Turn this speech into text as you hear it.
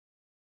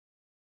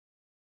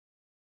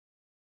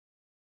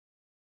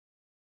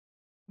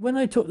When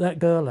I took that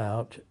girl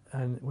out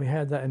and we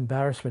had that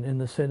embarrassment in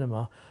the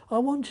cinema, I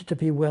wanted to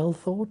be well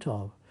thought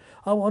of.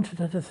 I wanted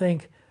her to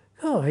think,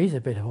 oh, he's a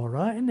bit all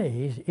right, isn't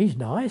he? He's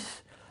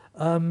nice.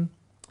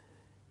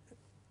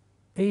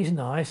 He's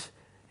nice.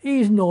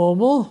 He's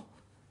normal,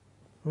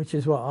 which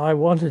is what I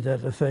wanted her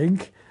to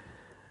think.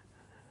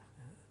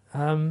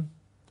 And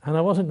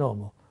I wasn't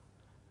normal.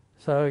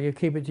 So you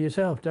keep it to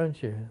yourself,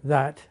 don't you?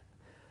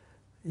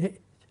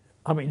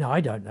 I mean, I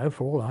don't know.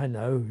 For all I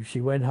know,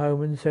 she went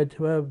home and said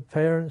to her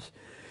parents,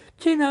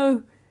 do you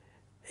know,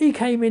 he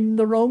came in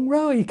the wrong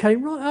row. He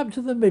came right up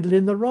to the middle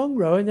in the wrong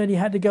row, and then he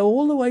had to go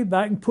all the way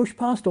back and push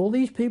past all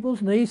these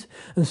people's knees,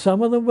 and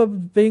some of them were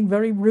being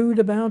very rude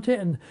about it.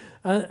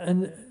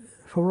 And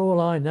for all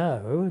I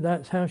know,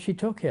 that's how she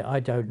took it.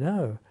 I don't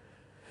know.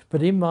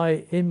 But in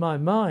my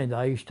mind,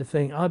 I used to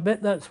think, I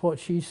bet that's what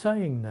she's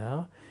saying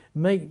now.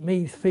 Make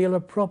me feel a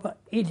proper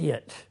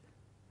idiot.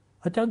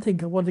 I don't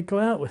think I want to go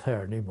out with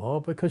her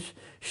anymore because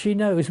she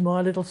knows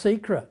my little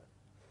secret.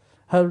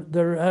 Her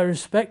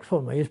respect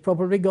for me is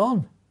probably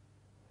gone.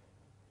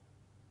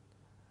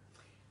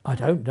 I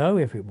don't know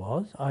if it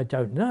was. I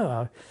don't know.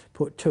 I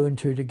put 2 and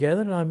 2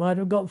 together and I might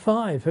have got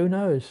 5. Who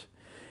knows?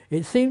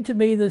 It seemed to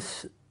me the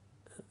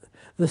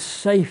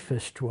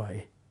safest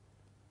way.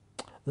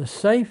 The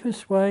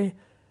safest way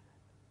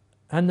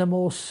and the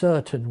more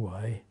certain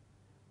way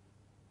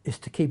is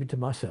to keep it to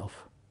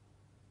myself.